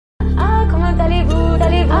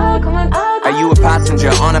you a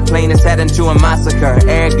passenger on a plane that's heading to a massacre.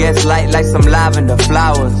 Air gets light like some lavender.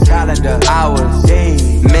 Flowers, calendar, hours,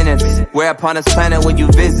 days, minutes. Where upon this planet will you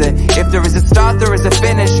visit? If there is a start, there is a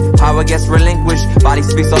finish. Power gets relinquished. Body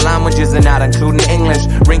speaks all languages and not including English.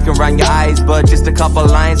 Wrinkle around your eyes, but just a couple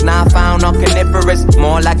lines. Now found on coniferous,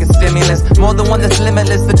 more like a stimulus. More than one that's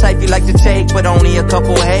limitless, the type you like to take, but only a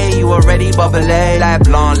couple. Hey, you already bubbly. Like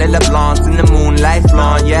blonde, lila blondes in the moonlight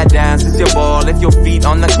flaunt. Yeah, dance is your ball. If your feet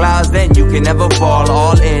on the clouds, then you can never fall.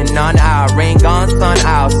 All in, none out, rain gone, sun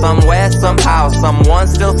out. Somewhere, somehow, someone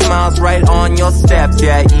still smiles right on your steps.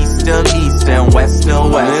 Yeah, east still east and west still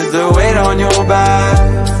west. Is the weight on your back?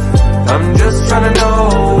 I'm just trying to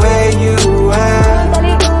know where you at.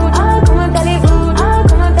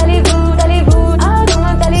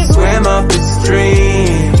 Swim up the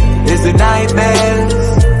stream. Is it nightmares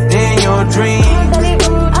in your dreams?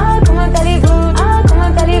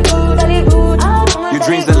 Your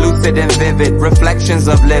dreams are lucid and vivid, reflections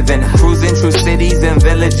of living. Cruising through cities and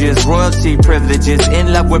villages, royalty privileges,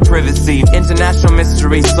 in love with privacy. International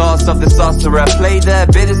mystery, source of the sorcerer. Play the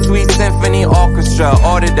bittersweet symphony orchestra.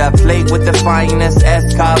 Ordered a plate with the finest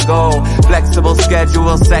escargot. Flexible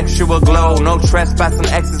schedule, sexual glow. No trespassing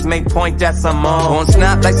exes make point decimals. Won't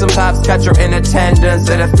snap like some pops, catch her in attendance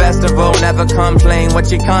at a festival. Never complain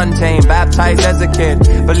what you contain. Baptized as a kid,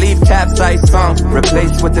 believe capsized sunk.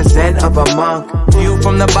 Replaced with the zen of a monk. View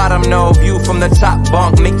from the bottom, no view from the top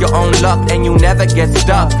bunk. Make your own luck and you never get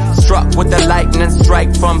stuck. Struck with the lightning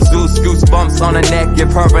strike from Zeus. Goosebumps on the neck,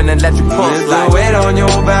 give her an electric pulse. Is the weight on your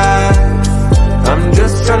back? I'm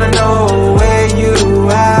just trying to know